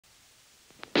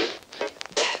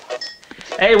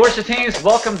Hey, worship teams,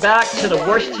 welcome back to the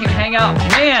worship team hangout.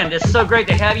 Man, it's so great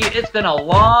to have you. It's been a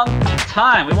long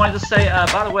time. We wanted to say,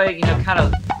 by the way, kind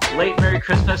of late Merry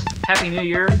Christmas, Happy New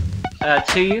Year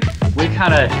to you. We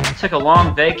kind of took a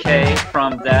long vacay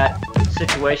from that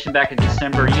situation back in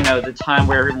December, the time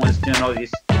where everyone's doing all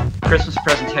these Christmas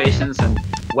presentations and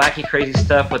wacky, crazy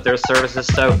stuff with their services.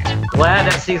 So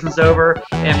glad that season's over.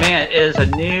 And man, it is a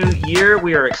new year.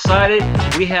 We are excited.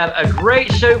 We have a great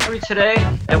show for you today,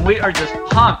 and we are just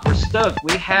pumped. We're stoked.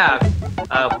 We have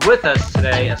with us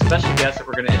today a special guest that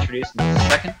we're going to introduce in just a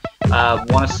second.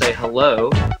 Want to say hello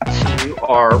to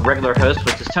our regular host,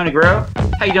 which is Tony Guerrero.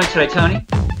 How you doing today, Tony?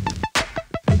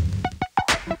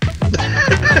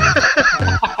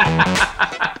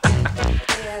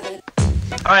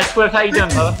 All right, Swift, how you doing,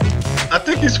 Bubba? I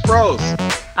think he's froze.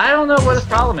 I don't know what his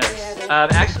problem is.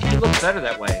 Actually, he looks better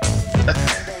that way.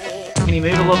 Can you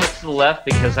move a little bit to the left,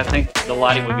 because I think the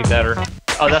lighting would be better.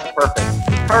 Oh, that's perfect.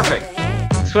 Perfect.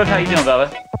 Swift, how you doing,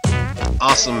 Bubba?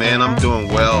 Awesome, man. I'm doing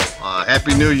well.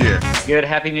 Happy New Year. Good.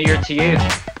 Happy New Year to you.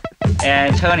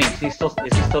 And Tony, is he still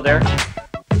there?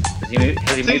 Has he moved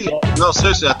yet? No,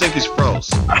 seriously, I think he's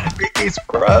froze. I think he's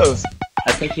froze.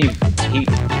 I think he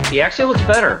actually looks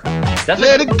better.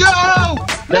 Let it go!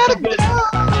 Let it go!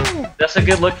 That's a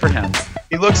good look for him.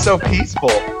 He looks so peaceful.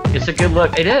 It's a good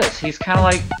look. It is. He's kind of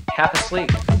like half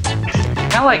asleep.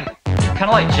 Kind of like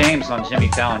James on Jimmy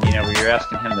Fallon, where you're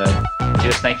asking him to do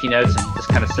his thank you notes and he just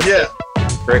kind of sits there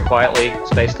very quietly,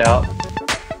 spaced out.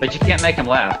 But you can't make him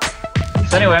laugh.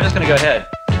 So anyway, I'm just going to go ahead.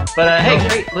 But hey,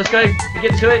 great. Let's go ahead and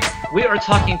get to it. We are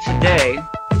talking today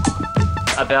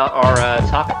about our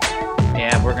topic.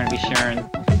 And we're going to be sharing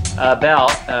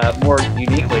about, more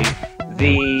uniquely,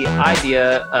 the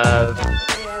idea of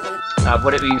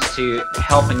what it means to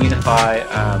help and unify,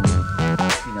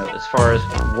 as far as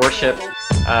worship,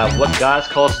 what God's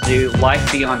called us to do, life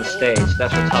beyond the stage.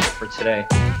 That's our topic for today.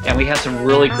 And we have some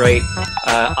really great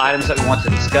items that we want to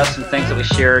discuss, some things that we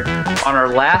shared on our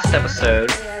last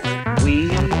episode. We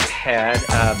had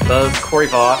both Corey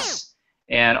Voss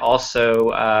and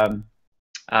also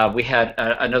we had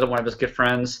another one of his good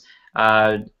friends.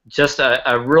 Just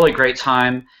a really great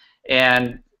time.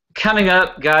 And coming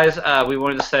up, guys, we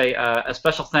wanted to say a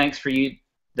special thanks for you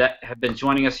that have been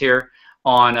joining us here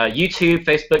on YouTube,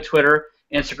 Facebook, Twitter,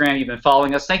 Instagram. You've been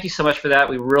following us. Thank you so much for that.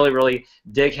 We really, really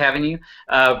dig having you.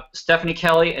 Stephanie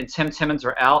Kelly and Tim Timmons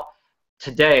are out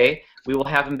today. We will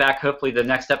have them back hopefully the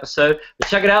next episode. But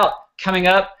check it out. Coming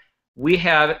up, we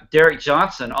have Derek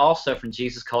Johnson, also from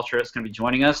Jesus Culture, that's going to be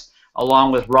joining us,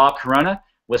 along with Rob Corona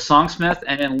with Songsmith,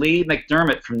 and then Lee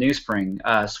McDermott from New Spring.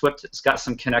 Swift has got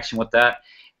some connection with that.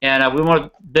 And we want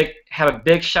to have a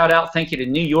big shout-out. Thank you to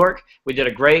New York. We did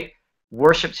a great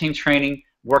worship team training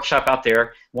workshop out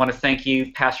there. Want to thank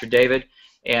you, Pastor David,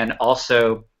 and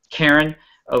also Karen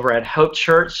over at Hope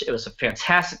Church. It was a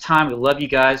fantastic time. We love you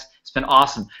guys. It's been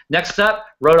awesome. Next up,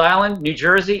 Rhode Island, New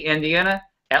Jersey, Indiana,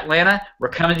 Atlanta, we're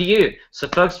coming to you. So,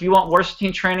 folks, if you want worship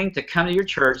team training to come to your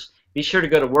church, be sure to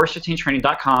go to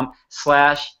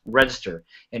worshipteamtraining.com/register.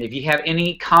 And if you have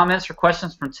any comments or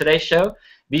questions from today's show,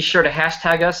 be sure to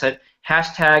hashtag us at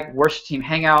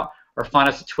 #WorshipTeamHangout or find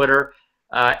us at Twitter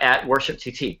at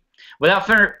WorshipTT. Without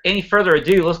any further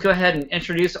ado, let's go ahead and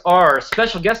introduce our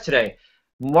special guest today.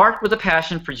 Marked with a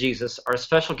passion for Jesus, our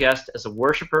special guest is a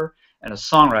worshiper and a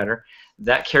songwriter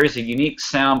that carries a unique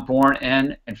sound born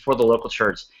in and for the local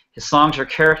church. His songs are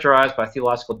characterized by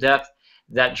theological depth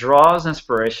that draws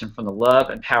inspiration from the love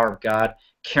and power of God,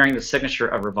 carrying the signature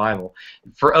of revival.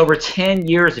 For over 10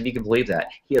 years, if you can believe that,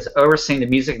 he has overseen the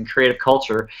music and creative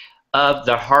culture of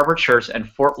the Harbor Church in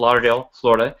Fort Lauderdale,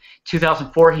 Florida.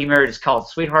 2004, he married his college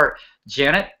sweetheart,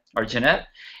 Jeanette,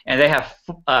 and they have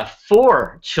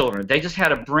 4 children. They just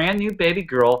had a brand new baby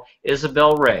girl,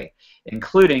 Isabel Ray,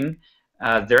 including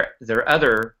their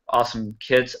other awesome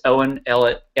kids, Owen,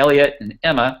 Elliot, and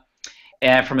Emma.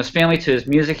 And from his family to his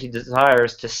music, he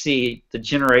desires to see the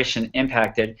generation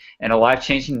impacted in a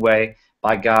life-changing way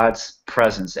by God's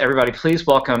presence. Everybody, please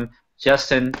welcome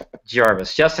Justin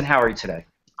Jarvis. Justin, how are you today?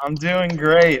 I'm doing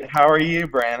great. How are you,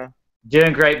 Brandon?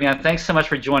 Doing great, man. Thanks so much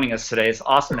for joining us today. It's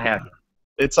awesome to have you.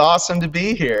 It's awesome to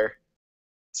be here.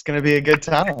 It's going to be a good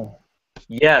time.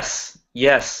 Yes,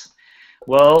 yes.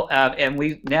 Well, and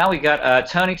we got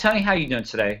Tony. Tony, how are you doing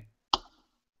today?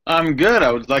 I'm good.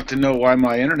 I would like to know why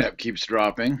my internet keeps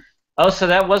dropping. Oh, so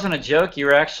that wasn't a joke? You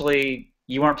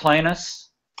weren't playing us?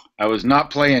 I was not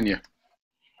playing you.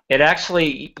 You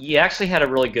actually had a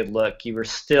really good look. You were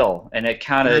still, and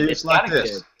it's like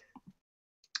this.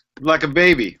 Like a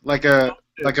baby, like a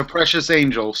precious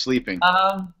angel sleeping.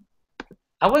 I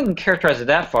wouldn't characterize it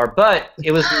that far, but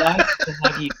it was nice to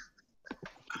have you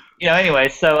Anyway,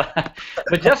 so,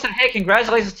 but Justin, hey,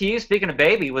 congratulations to you. Speaking of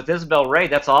baby, with Isabel Ray,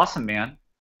 that's awesome, man.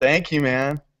 Thank you,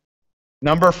 man.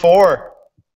 Number 4.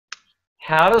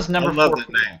 How does number I love 4 that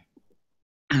feel?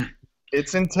 name.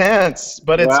 It's intense,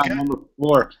 but it's Wow, good. number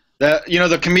 4.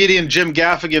 The comedian Jim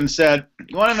Gaffigan said,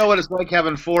 "You want to know what it's like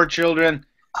having 4 children?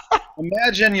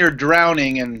 Imagine you're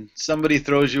drowning and somebody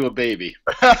throws you a baby."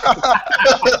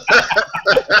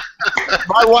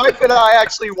 My wife and I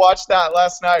actually watched that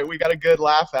last night. We got a good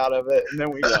laugh out of it, and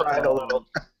then we cried a little.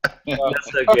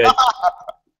 That's so good.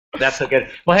 That's so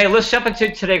good. Well, hey, let's jump into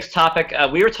today's topic.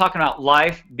 We were talking about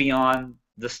life beyond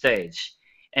the stage.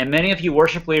 And many of you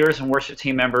worship leaders and worship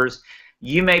team members,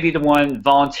 you may be the one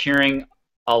volunteering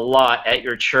a lot at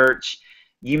your church.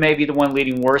 You may be the one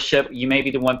leading worship. You may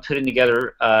be the one putting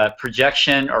together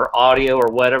projection or audio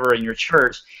or whatever in your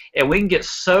church. And we can get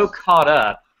so caught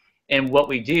up in what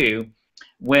we do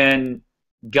when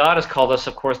God has called us,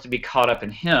 of course, to be caught up in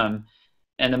Him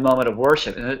in the moment of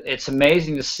worship. And it's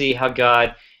amazing to see how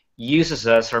God uses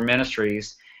us, our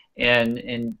ministries,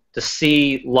 and to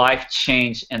see life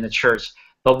change in the church.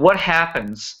 But what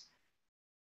happens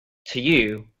to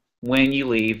you when you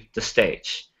leave the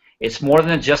stage? It's more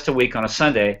than just a week on a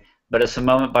Sunday, but it's a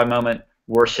moment-by-moment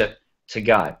worship to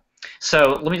God.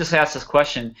 So let me just ask this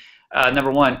question.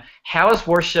 Number one, how is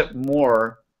worship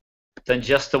more than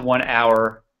just a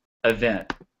 1-hour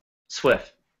event?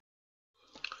 Swift.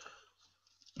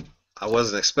 I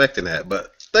wasn't expecting that,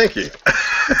 but thank you. Expect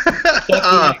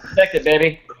it,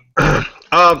 baby.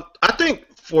 I think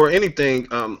for anything,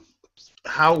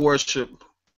 how worship.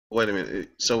 Wait a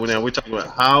minute. So now we're talking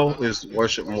about how is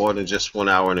worship more than just 1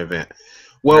 hour an event?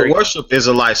 Well, worship is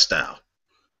a lifestyle.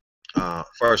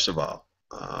 First of all,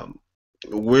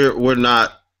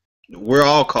 we're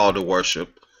all called to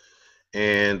worship,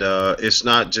 and it's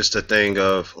not just a thing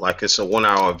of like it's a 1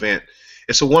 hour event.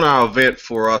 It's a 1 hour event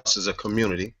for us as a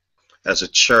community, as a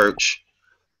church.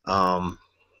 Some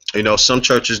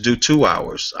churches do 2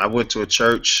 hours. I went to a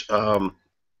church.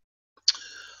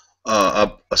 A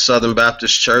Southern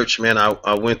Baptist church, man.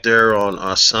 I went there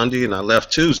on Sunday and I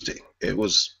left Tuesday. It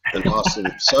was an awesome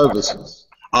service.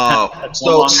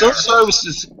 So some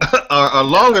services are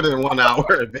longer than 1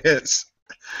 hour events.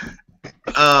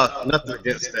 Nothing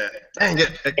against that. Dang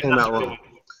it, that came out wrong.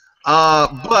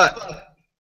 But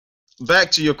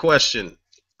back to your question.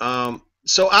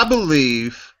 So I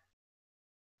believe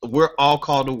we're all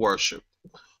called to worship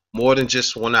more than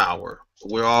just 1 hour.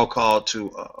 We're all called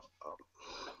to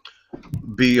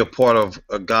be a part of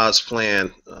God's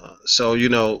plan. So,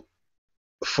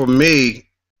 for me,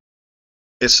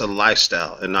 it's a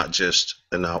lifestyle and not just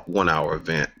a 1 hour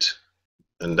event.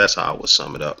 And that's how I would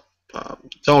sum it up.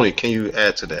 Tony, can you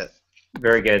add to that?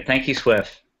 Very good. Thank you,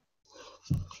 Swift.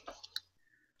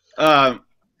 Are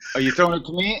you throwing it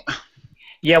to me?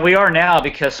 Yeah, we are now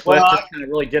because Swift just kind of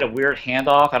really did a weird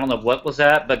handoff. I don't know what was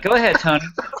that, but go ahead, Tony.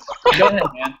 Go ahead,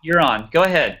 man. You're on. Go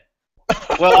ahead.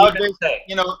 Well,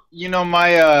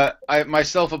 my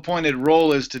self-appointed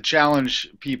role is to challenge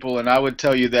people, and I would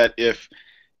tell you that if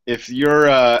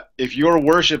your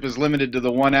worship is limited to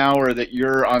the 1 hour that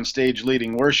you're on stage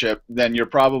leading worship, then you're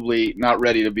probably not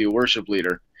ready to be a worship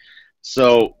leader.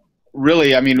 So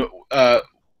really, I mean,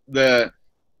 the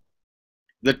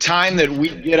time that we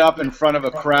get up in front of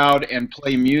a crowd and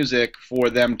play music for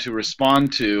them to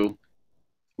respond to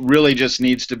really just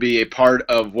needs to be a part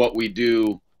of what we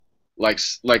do. Like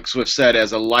Swift said,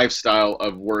 as a lifestyle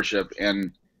of worship,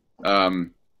 and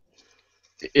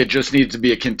it just needs to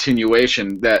be a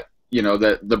continuation. That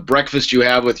that the breakfast you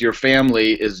have with your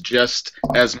family is just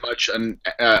as much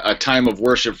a time of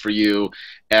worship for you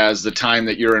as the time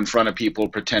that you're in front of people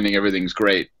pretending everything's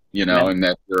great, and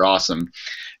that you're awesome.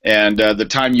 And the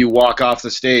time you walk off the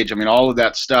stage, I mean, all of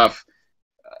that stuff.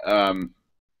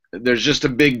 There's just a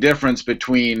big difference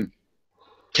between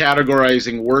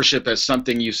categorizing worship as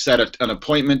something you set an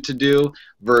appointment to do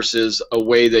versus a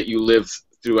way that you live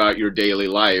throughout your daily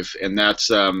life, and that's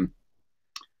something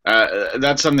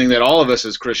that all of us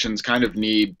as Christians kind of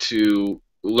need to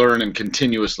learn and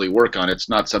continuously work on. It's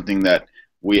not something that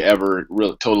we ever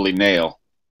really totally nail.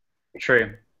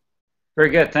 True.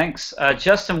 Very good. Thanks,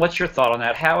 Justin. What's your thought on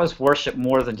that? How is worship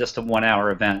more than just a 1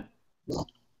 hour event?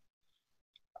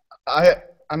 I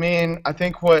mean, I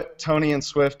think what Tony and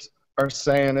Swift are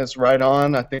saying is right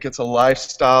on. I think it's a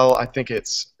lifestyle. I think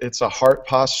it's a heart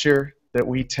posture that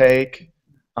we take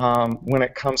when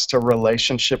it comes to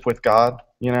relationship with God.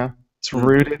 It's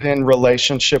rooted in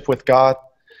relationship with God.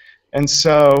 And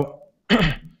so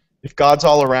if God's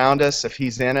all around us, if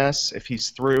He's in us, if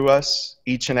He's through us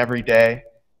each and every day,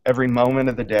 every moment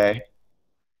of the day,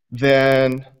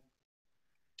 then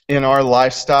in our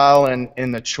lifestyle and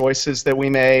in the choices that we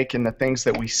make and the things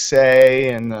that we say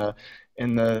and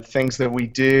the things that we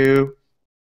do.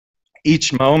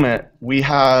 Each moment we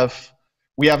have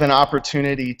an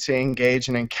opportunity to engage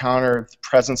and encounter the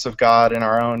presence of God in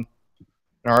our own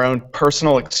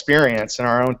personal experience, in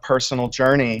our own personal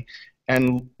journey,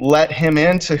 and let Him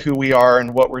into who we are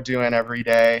and what we're doing every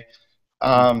day.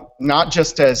 Not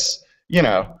just as,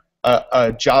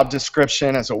 a job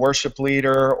description as a worship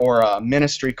leader or a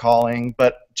ministry calling,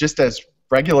 but just as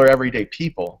regular everyday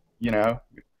people.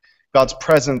 God's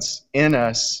presence in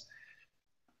us,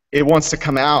 it wants to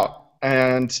come out,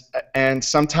 and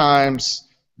sometimes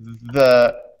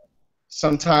the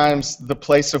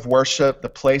place of worship, the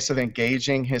place of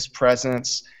engaging His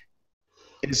presence,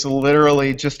 is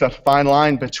literally just a fine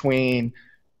line between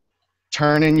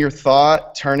turning your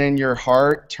thought, turning your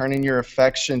heart, turning your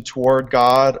affection toward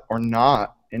God or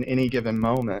not in any given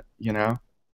moment,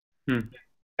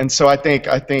 And so I think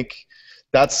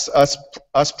that's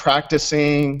us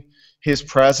practicing His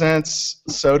presence,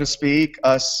 so to speak,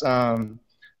 us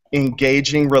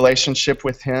engaging relationship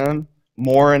with Him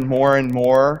more and more and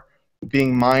more,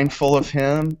 being mindful of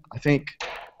Him. I think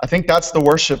that's the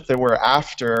worship that we're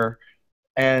after,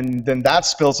 and then that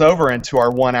spills over into our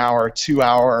 1 hour, 2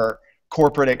 hour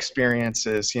corporate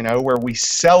experiences, where we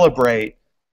celebrate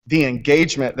the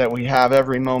engagement that we have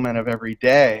every moment of every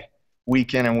day,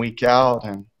 week in and week out.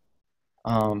 And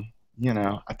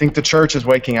I think the church is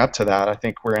waking up to that. I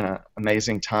think we're in an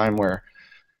amazing time where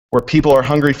people are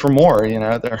hungry for more.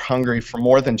 They're hungry for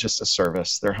more than just a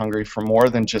service. They're hungry for more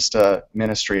than just a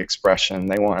ministry expression.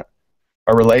 They want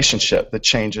a relationship that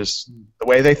changes the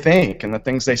way they think and the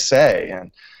things they say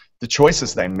and the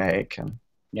choices they make. And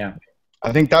yeah,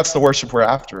 I think that's the worship we're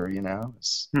after.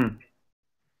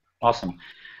 Awesome.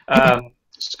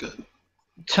 That's good.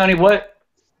 Tony, what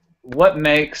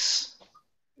makes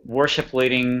worship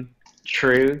leading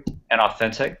true and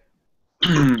authentic?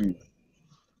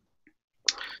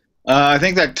 I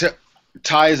think that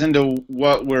ties into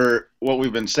what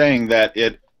we've been saying, that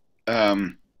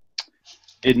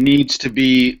it needs to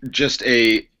be just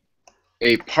a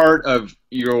part of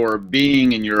your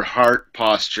being and your heart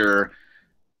posture.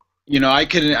 I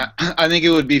think it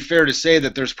would be fair to say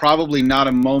that there's probably not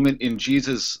a moment in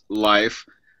Jesus' life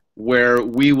where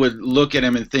we would look at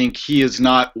Him and think He is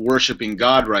not worshiping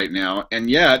God right now, and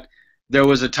yet there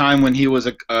was a time when He was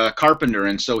a carpenter,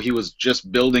 and so He was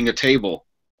just building a table.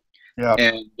 Yeah.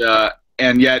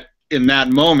 And yet in that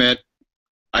moment,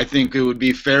 I think it would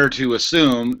be fair to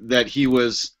assume that He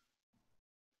was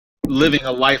living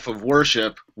a life of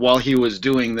worship while He was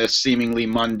doing this seemingly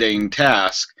mundane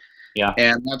task. Yeah.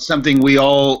 And that's something we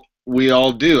all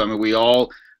do. I mean, we all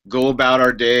go about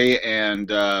our day and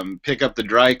pick up the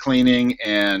dry cleaning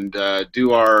and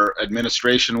do our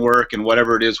administration work and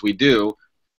whatever it is we do.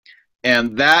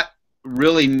 And that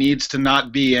really needs to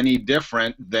not be any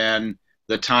different than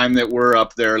the time that we're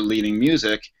up there leading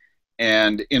music.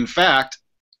 And in fact,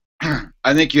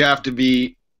 I think you have to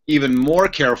be even more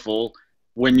careful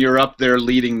when you're up there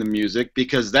leading the music,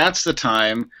 because that's the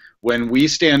time when we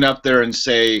stand up there and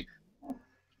say,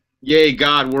 "Yay,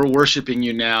 God, we're worshiping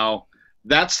you now."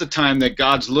 That's the time that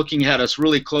God's looking at us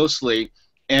really closely.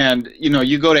 And,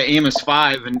 you go to Amos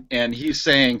 5 and He's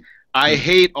saying, "I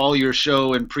hate all your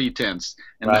show and pretense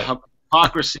and right. the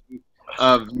hypocrisy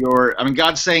of your,"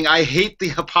 God's saying, "I hate the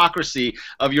hypocrisy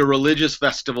of your religious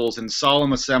festivals and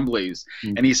solemn assemblies."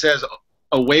 Mm-hmm. And He says,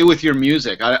 "Away with your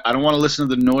music. I don't want to listen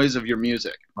to the noise of your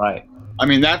music." Right.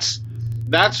 That's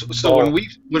so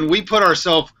when we put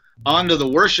ourselves onto the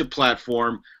worship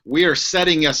platform, we are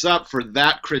setting us up for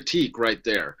that critique right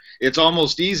there. It's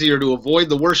almost easier to avoid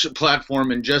the worship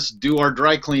platform and just do our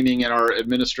dry cleaning and our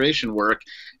administration work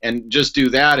and just do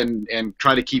that and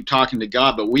try to keep talking to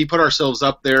God. But we put ourselves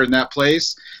up there in that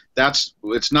place.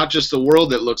 It's not just the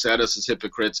world that looks at us as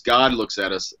hypocrites. God looks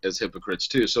at us as hypocrites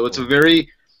too. So it's a very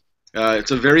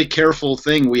careful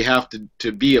thing we have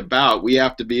to be about. We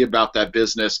have to be about that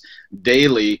business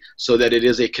daily so that it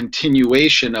is a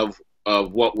continuation of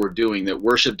what we're doing, that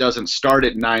worship doesn't start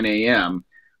at 9 a.m.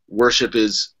 Worship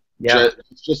is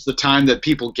just the time that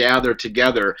people gather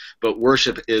together, but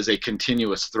worship is a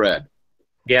continuous thread.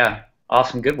 Yeah,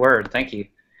 awesome. Good word. Thank you.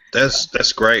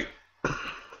 That's great.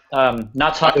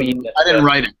 Not talking to you. I didn't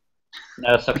write it.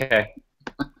 No, it's okay.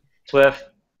 Swift.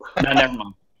 No, never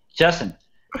mind. Justin.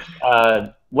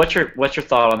 What's your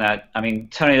thought on that? I mean,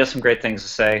 Tony has some great things to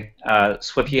say.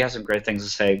 Swift, he has some great things to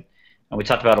say, and we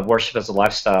talked about worship as a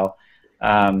lifestyle.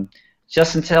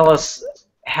 Justin, tell us,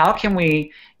 how can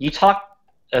we? You talked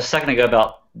a second ago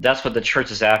about that's what the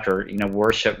church is after.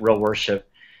 Worship, real worship,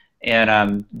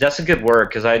 And that's a good word,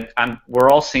 because we're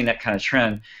all seeing that kind of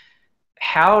trend.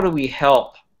 How do we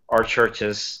help our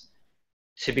churches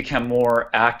to become more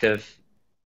active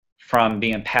from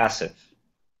being passive?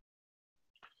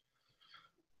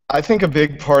 I think a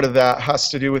big part of that has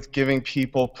to do with giving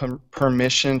people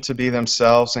permission to be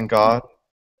themselves in God,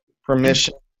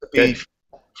 permission to be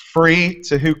free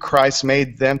to who Christ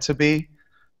made them to be.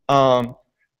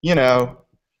 You know,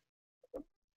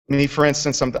 me, for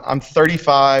instance, I'm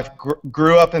 35,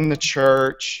 grew up in the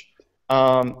church,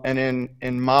 and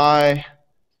in my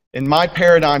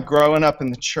paradigm, growing up in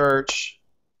the church,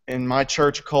 in my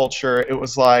church culture, it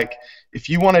was like, if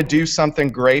you want to do something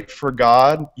great for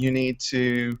God, you need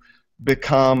to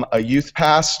become a youth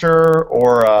pastor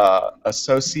or a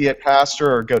associate pastor,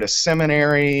 or go to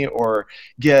seminary, or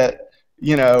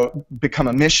become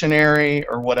a missionary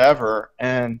or whatever.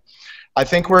 And I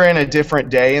think we're in a different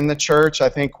day in the church. I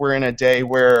think we're in a day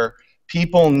where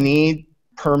people need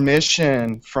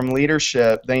permission from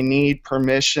leadership. They need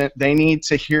permission. They need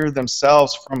to hear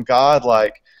themselves from God,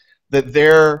 like that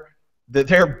they're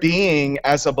being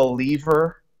as a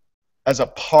believer, as a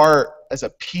part, as a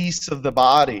piece of the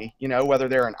body, whether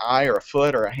they're an eye or a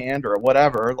foot or a hand or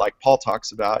whatever, like Paul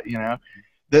talks about,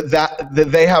 that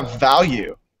they have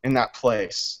value in that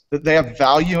place, that they have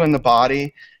value in the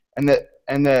body, and that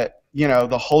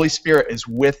the Holy Spirit is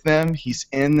with them, He's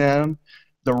in them.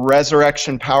 The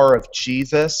resurrection power of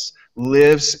Jesus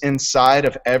lives inside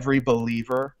of every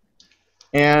believer.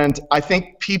 And I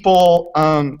think people,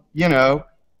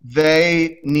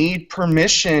 they need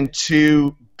permission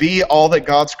to be all that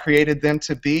God's created them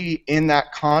to be in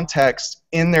that context,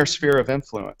 in their sphere of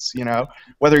influence.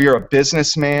 Whether you're a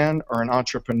businessman or an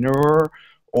entrepreneur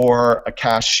or a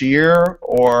cashier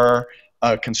or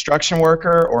a construction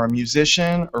worker or a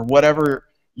musician or whatever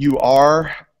you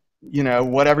are,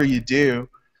 whatever you do,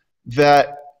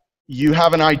 that you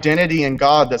have an identity in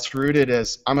God that's rooted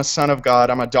as, I'm a son of God,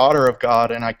 I'm a daughter of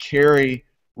God, and I carry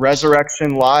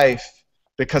resurrection life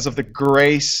because of the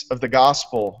grace of the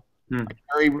gospel. I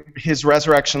carry His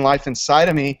resurrection life inside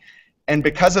of me, and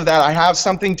because of that, I have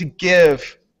something to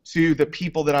give to the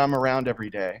people that I'm around every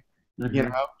day.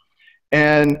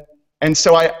 And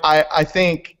so I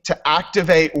think to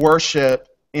activate worship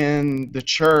in the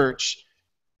church,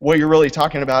 what you're really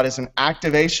talking about is an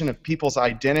activation of people's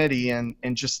identity and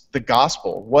just the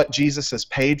gospel, what Jesus has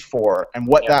paid for, and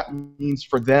what that means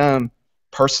for them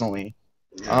personally.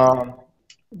 I'm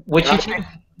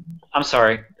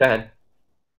sorry. Go ahead.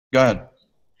 Go ahead.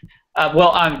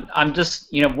 Well, I'm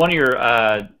just, one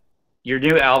of your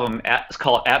new album is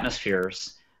called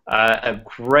Atmospheres. A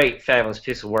great, fabulous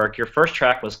piece of work. Your first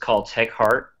track was called Take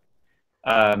Heart.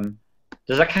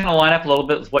 Does that kind of line up a little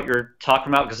bit with what you're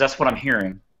talking about? Because that's what I'm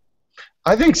hearing.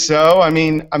 I think so. I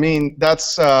mean,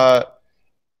 that's that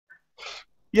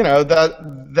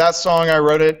song, I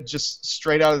wrote it just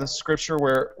straight out of the scripture,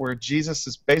 where Jesus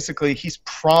is basically, He's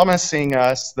promising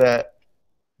us that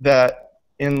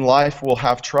in life we'll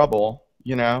have trouble.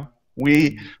 When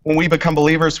we become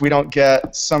believers, we don't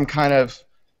get some kind of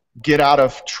get out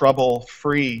of trouble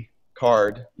free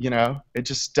card. It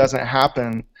just doesn't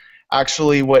happen.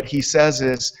 Actually, what He says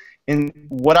is, in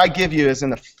what I give you is, in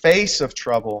the face of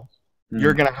trouble,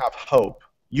 you're going to have hope.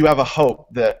 You have a hope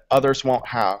that others won't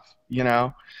have,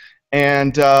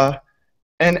 And so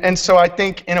I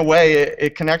think, in a way,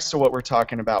 it connects to what we're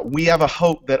talking about. We have a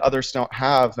hope that others don't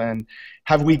have, and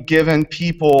have we given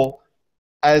people,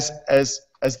 as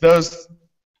those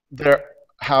that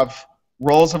have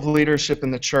roles of leadership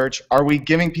in the church, are we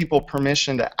giving people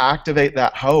permission to activate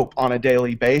that hope on a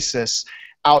daily basis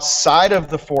outside of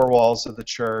the four walls of the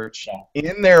church,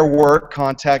 in their work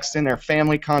context, in their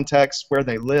family context, where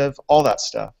they live, all that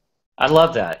stuff? I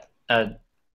love that.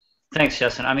 Thanks,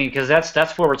 Justin. I mean, because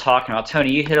that's what we're talking about.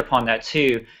 Tony, you hit upon that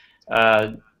too.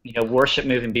 Worship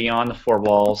moving beyond the four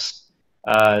walls.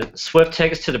 Swift,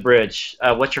 take us to the bridge.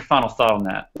 What's your final thought on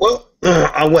that? Well,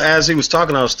 as he was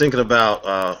talking, I was thinking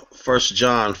about 1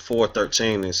 John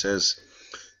 4:13. It says,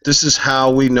 "This is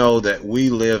how we know that we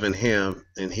live in Him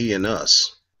and He in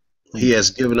us. He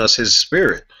has given us His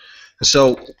Spirit." And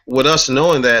so, with us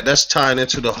knowing that, that's tying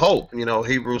into the hope.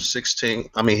 Hebrews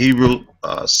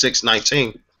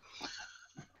 6:19.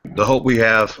 The hope we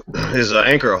have is an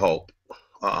anchor of hope.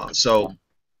 So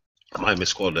I might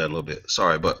misquote that a little bit.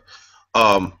 Sorry, but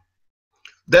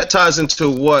that ties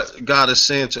into what God is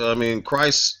saying to.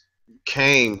 Christ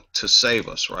came to save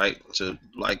us, right? To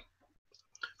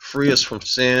free us from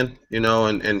sin,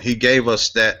 and He gave us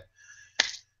that.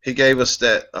 He gave us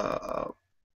that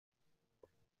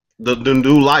the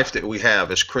new life that we have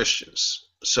as Christians.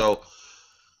 So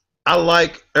I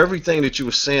like everything that you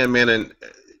were saying, man, and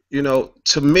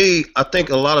to me, I think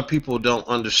a lot of people don't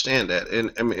understand that,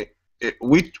 and I mean,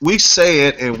 we say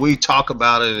it and we talk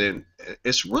about it, and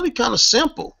it's really kind of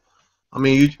simple. I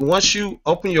mean, once you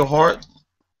open your heart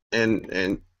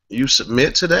and you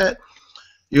submit to that,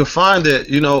 you'll find that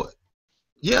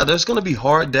yeah, there's going to be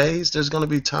hard days. There's going to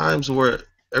be times where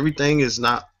everything is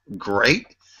not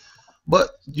great,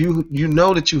 but you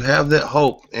know that you have that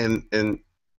hope, and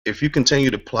if you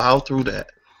continue to plow through that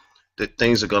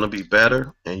things are going to be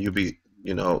better, and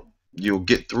you'll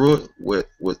get through it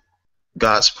with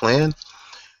God's plan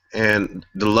and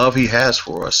the love He has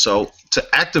for us. So to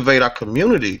activate our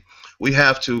community, we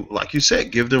have to, like you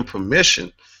said, give them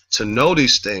permission to know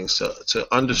these things, to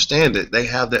understand that they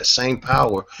have that same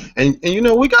power, and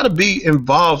we got to be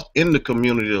involved in the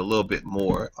community a little bit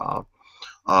more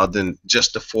than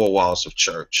just the four walls of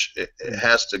church. It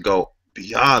has to go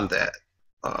beyond that.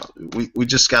 We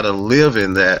just got to live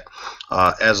in that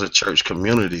as a church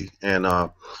community, and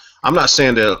I'm not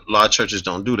saying that a lot of churches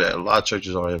don't do that. A lot of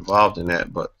churches are involved in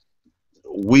that, but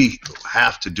we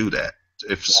have to do that.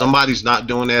 If somebody's not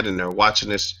doing that and they're watching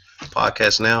this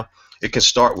podcast now, it can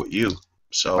start with you.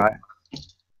 So, right.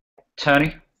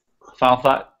 Tony, final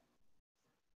thought?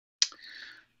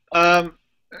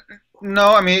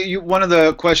 No, I mean, one of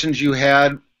the questions you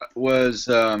had was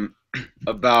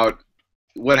about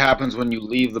what happens when you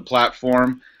leave the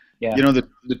platform. Yeah.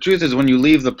 The truth is, when you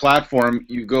leave the platform,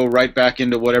 you go right back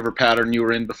into whatever pattern you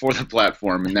were in before the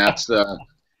platform, and that's I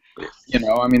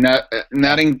mean,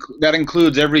 that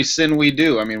includes every sin we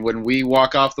do. I mean, when we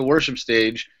walk off the worship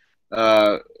stage,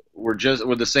 we're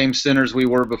the same sinners we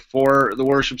were before the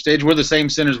worship stage. We're the same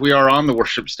sinners we are on the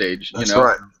worship stage. That's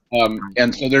right.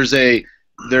 And so there's a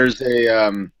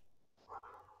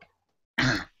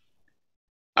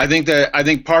I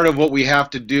think part of what we have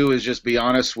to do is just be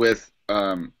honest with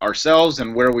ourselves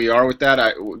and where we are with that.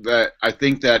 I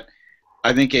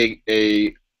think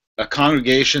a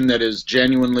congregation that is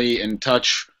genuinely in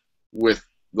touch with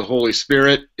the Holy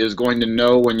Spirit is going to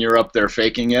know when you're up there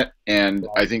faking it, and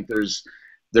I think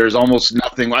there's almost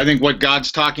nothing. I think what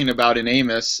God's talking about in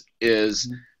Amos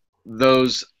is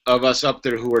those of us up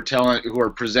there who are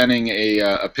presenting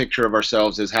a picture of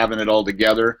ourselves as having it all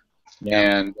together,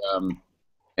 and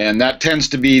that tends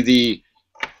to be the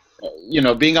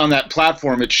being on that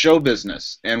platform. It's show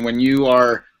business, and when you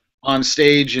are on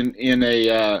stage in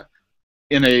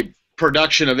a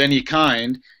production of any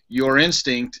kind, your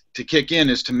instinct to kick in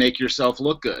is to make yourself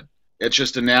look good. It's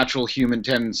just a natural human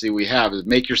tendency we have, is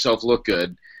make yourself look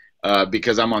good,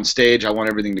 because I'm on stage, I want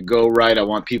everything to go right, I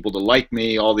want people to like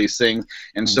me, all these things,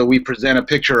 and so we present a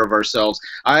picture of ourselves.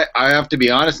 I have to be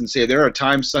honest and say there are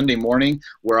times Sunday morning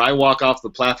where I walk off the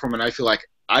platform and I feel like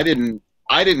I didn't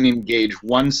engage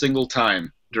one single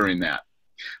time during that.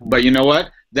 But you know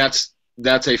what? That's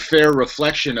a fair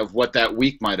reflection of what that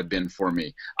week might have been for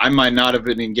me. I might not have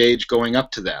been engaged going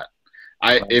up to that.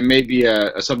 It may be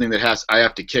something that I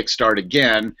have to kickstart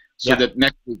again so that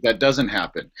next week that doesn't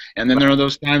happen. And then there are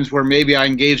those times where maybe I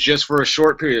engage just for a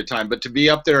short period of time. But to be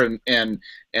up there and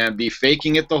be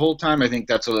faking it the whole time, I think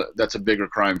that's a bigger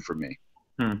crime for me.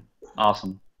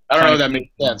 Awesome. I don't know if that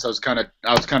makes sense. I was kind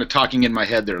of talking in my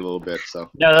head there a little bit.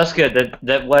 So no, that's good.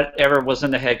 That whatever was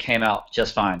in the head came out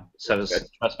just fine. So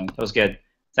trust me, that was good.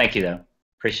 Thank you though.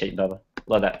 Appreciate it, Bubba.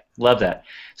 Love that.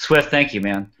 Swift, thank you,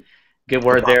 man. Good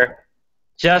word there.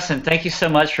 Justin, thank you so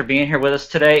much for being here with us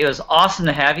today. It was awesome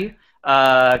to have you.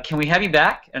 Can we have you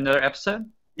back in another episode?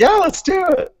 Yeah, let's do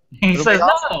it. He says,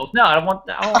 awesome. No, I want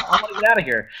to get out of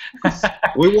here.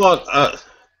 We want.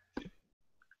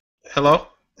 Hello.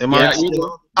 Am I?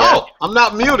 Oh, I'm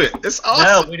not muted. It's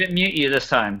awesome. No, we didn't mute you this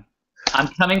time. I'm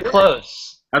coming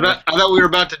close. I thought we were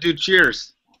about to do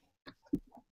cheers.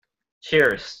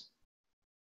 Cheers.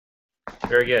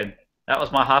 Very good. That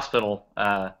was my hospital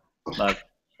mug.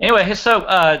 Anyway,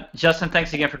 so Justin,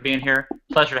 thanks again for being here.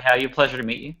 Pleasure to have you. Pleasure to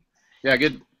meet you. Yeah,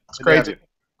 good. It's great.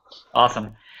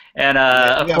 Awesome. And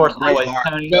of course, always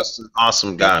Tony. Justin,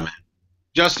 awesome guy, man.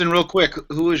 Justin, real quick,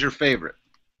 who is your favorite?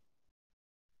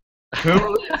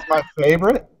 Who is my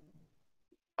favorite?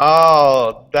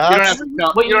 Oh, that's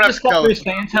what you just got through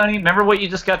saying, Tony. Remember what you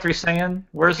just got through saying?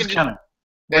 Where's this coming?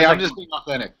 Hey, I'm just being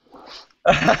authentic.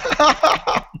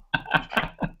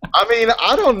 I mean,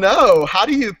 I don't know. How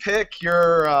do you pick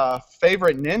your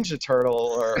favorite Ninja Turtle?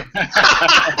 Or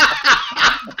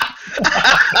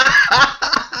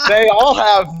they all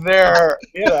have their,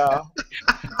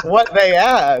 what they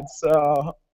add.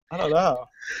 So I don't know.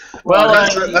 Well,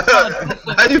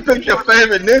 how do you pick your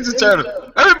favorite Ninja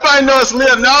Turtle? Everybody knows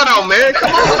Leonardo, man.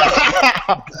 Come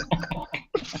on.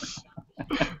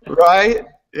 Right?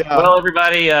 Yeah. Well,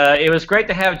 everybody, it was great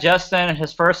to have Justin,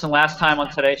 his first and last time on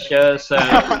today's show. So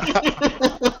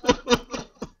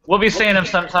we'll be seeing him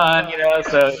sometime,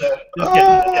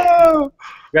 So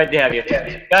great to have you,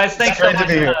 guys. Thanks so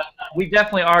much. We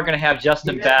definitely are going to have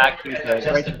Justin back. He's a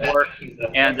great support,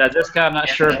 and this guy I'm not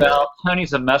sure about.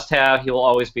 Tony's a must-have. He will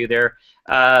always be there.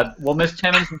 We'll miss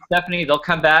Timmons and Stephanie. They'll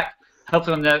come back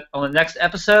hopefully on the next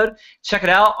episode. Check it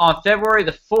out on February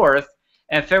the 4th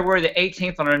and February the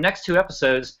 18th on our next 2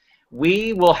 episodes.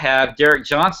 We will have Derek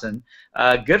Johnson,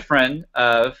 a good friend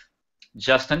of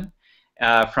Justin,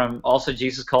 from also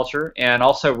Jesus Culture, and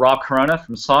also Rob Corona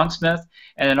from Songsmith,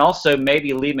 and then also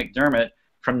maybe Lee McDermott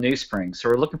from New Spring. So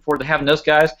we're looking forward to having those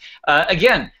guys.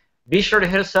 Again, be sure to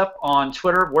hit us up on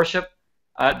Twitter, Worship.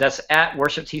 That's at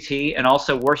WorshipTT, and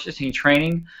also Worship Team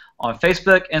Training on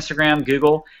Facebook, Instagram,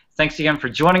 Google. Thanks again for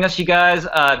joining us, you guys.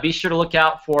 Be sure to look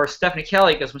out for Stephanie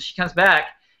Kelly, because when she comes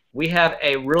back, we have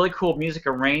a really cool music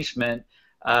arrangement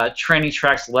training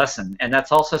tracks lesson, and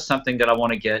that's also something that I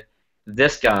want to get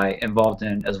this guy involved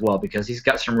in as well, because he's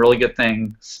got some really good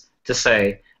things to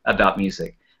say about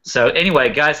music. So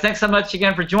anyway, guys, thanks so much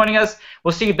again for joining us.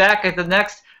 We'll see you back at the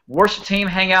next Worship Team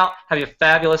Hangout. Have a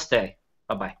fabulous day.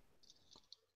 Bye-bye.